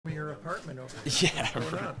Your apartment over Yeah.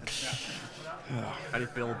 How do you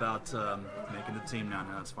feel about making the team now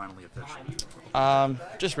it's finally official?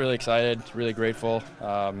 Just really excited, really grateful.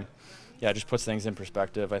 Yeah, it just puts things in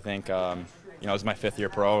perspective. I think, it was my 5th year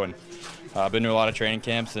pro, and I've been to a lot of training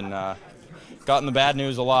camps and gotten the bad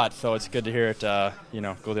news a lot, so it's good to hear it, go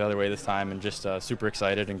the other way this time, and just super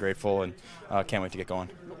excited and grateful, and can't wait to get going.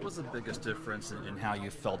 What was the biggest difference in how you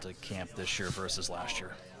felt at camp this year versus last year?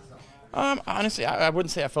 Honestly, I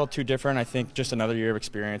wouldn't say I felt too different. I think just another year of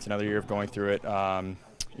experience, another year of going through it.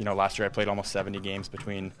 Last year I played almost 70 games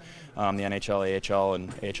between the NHL, AHL, and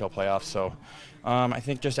AHL playoffs. So I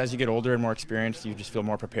think just as you get older and more experienced, you just feel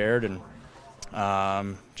more prepared. And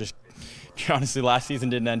honestly, last season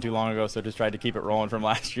didn't end too long ago, so just tried to keep it rolling from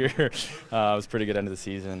last year. It was a pretty good end of the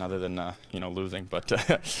season, other than losing. But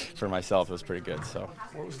for myself, it was pretty good. So.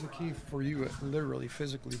 What was the key for you, literally,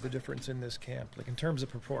 physically, the difference in this camp, like in terms of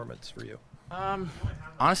performance for you?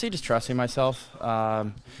 Honestly, just trusting myself.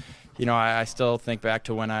 I still think back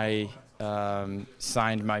to when I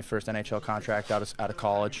signed my first NHL contract out of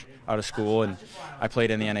college, out of school, and I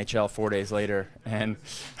played in the NHL 4 days later. And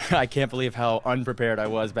I can't believe how unprepared I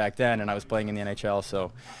was back then, and I was playing in the NHL.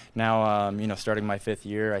 So now, starting my 5th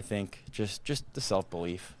year, I think just the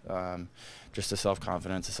self-belief, just the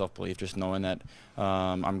self-confidence, the self-belief, just knowing that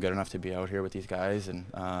I'm good enough to be out here with these guys,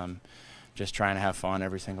 and just trying to have fun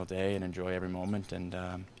every single day and enjoy every moment, and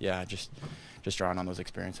just drawing on those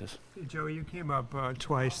experiences. Hey, Joey, you came up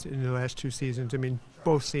twice in the last 2 seasons. I mean,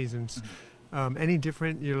 both seasons. Any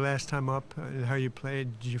different your last time up and how you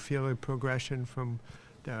played? Did you feel a progression from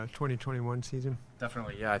the 2021 season?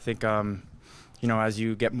 Definitely, yeah. I think, as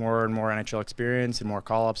you get more and more NHL experience and more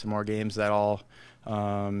call-ups and more games, that all,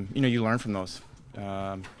 you learn from those.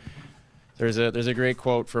 There's a great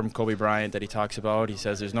quote from Kobe Bryant that he talks about. He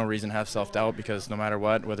says there's no reason to have self-doubt, because no matter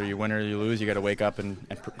what, whether you win or you lose, you got to wake up and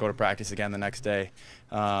go to practice again the next day.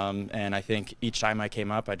 And I think each time I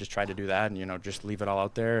came up, I just tried to do that and, just leave it all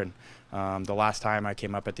out there. And the last time I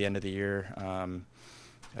came up at the end of the year,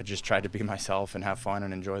 I just tried to be myself and have fun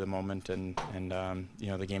and enjoy the moment. And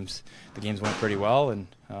the games went pretty well, and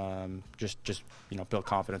just build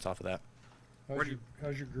confidence off of that.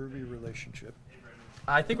 How's your Groovy relationship?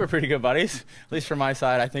 I think we're pretty good buddies, at least from my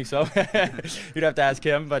side. I think so. You'd have to ask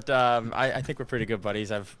him, but I think we're pretty good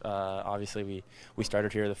buddies. Obviously we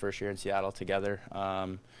started here the first year in Seattle together.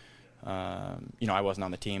 I wasn't on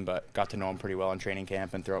the team, but got to know him pretty well in training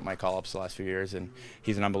camp and throughout my call-ups the last few years. And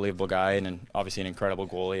he's an unbelievable guy, and obviously an incredible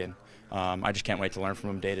goalie. And I just can't wait to learn from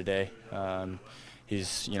him day to day.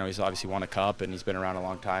 He's obviously won a cup, and he's been around a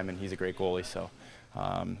long time, and he's a great goalie. So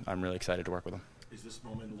I'm really excited to work with him. Is this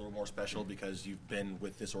moment a little more special because you've been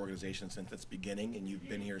with this organization since its beginning, and you've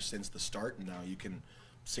been here since the start, and now you can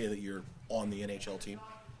say that you're on the NHL team?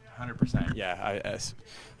 100%. Yeah,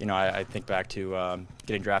 I think back to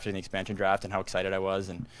getting drafted in the expansion draft and how excited I was,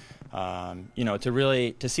 and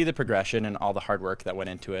to see the progression and all the hard work that went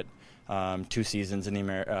into it. 2 seasons in the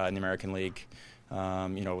American League,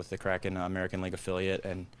 with the Kraken American League affiliate,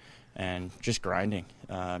 and just grinding.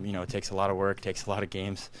 It takes a lot of work, takes a lot of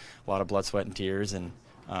games, a lot of blood, sweat, and tears, and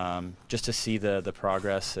just to see the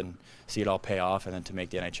progress and see it all pay off, and then to make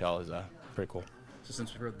the NHL is pretty cool. So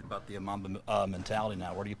since we've heard about the Mamba mentality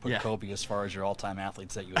now, where do you put Yeah. Kobe as far as your all-time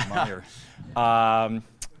athletes that you admire?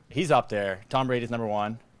 He's up there. Tom Brady's number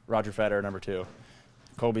 1, Roger Federer number 2.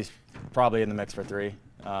 Kobe's probably in the mix for 3.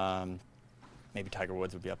 Maybe Tiger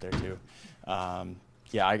Woods would be up there too. I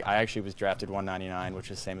actually was drafted 199,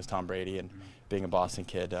 which is the same as Tom Brady, and being a Boston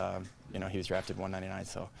kid, he was drafted 199,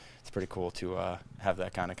 so it's pretty cool to have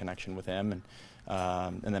that kind of connection with him.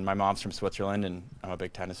 And then my mom's from Switzerland, and I'm a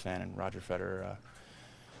big tennis fan, and Roger Federer,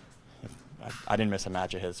 I didn't miss a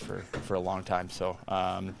match of his for a long time, so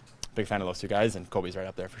big fan of those 2 guys, and Kobe's right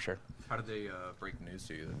up there for sure. How did they break the news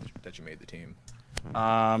to you that you made the team?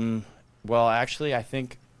 Well, actually, I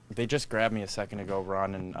think they just grabbed me a second ago.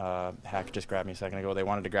 Ron and Hack just grabbed me a second ago. They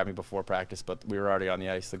wanted to grab me before practice, but we were already on the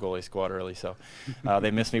ice. The goalie squad early, so they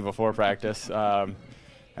missed me before practice, and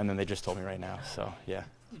then they just told me right now. So yeah.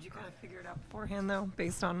 Did you kind of figure it out beforehand, though,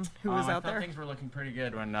 based on who was out there? Things were looking pretty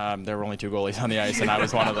good when there were only 2 goalies on the ice, and I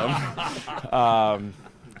was one of them.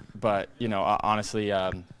 But honestly,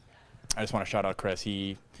 I just want to shout out Chris.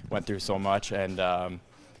 He went through so much, and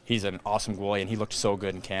he's an awesome goalie, and he looked so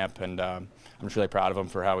good in camp, and I'm just really proud of him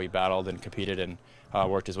for how he battled and competed and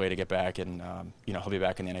worked his way to get back, and he'll be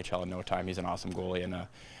back in the NHL in no time. He's an awesome goalie and an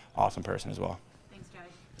awesome person as well. Thanks, Joey.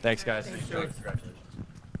 Thanks, guys. Thanks, Joey. Congratulations.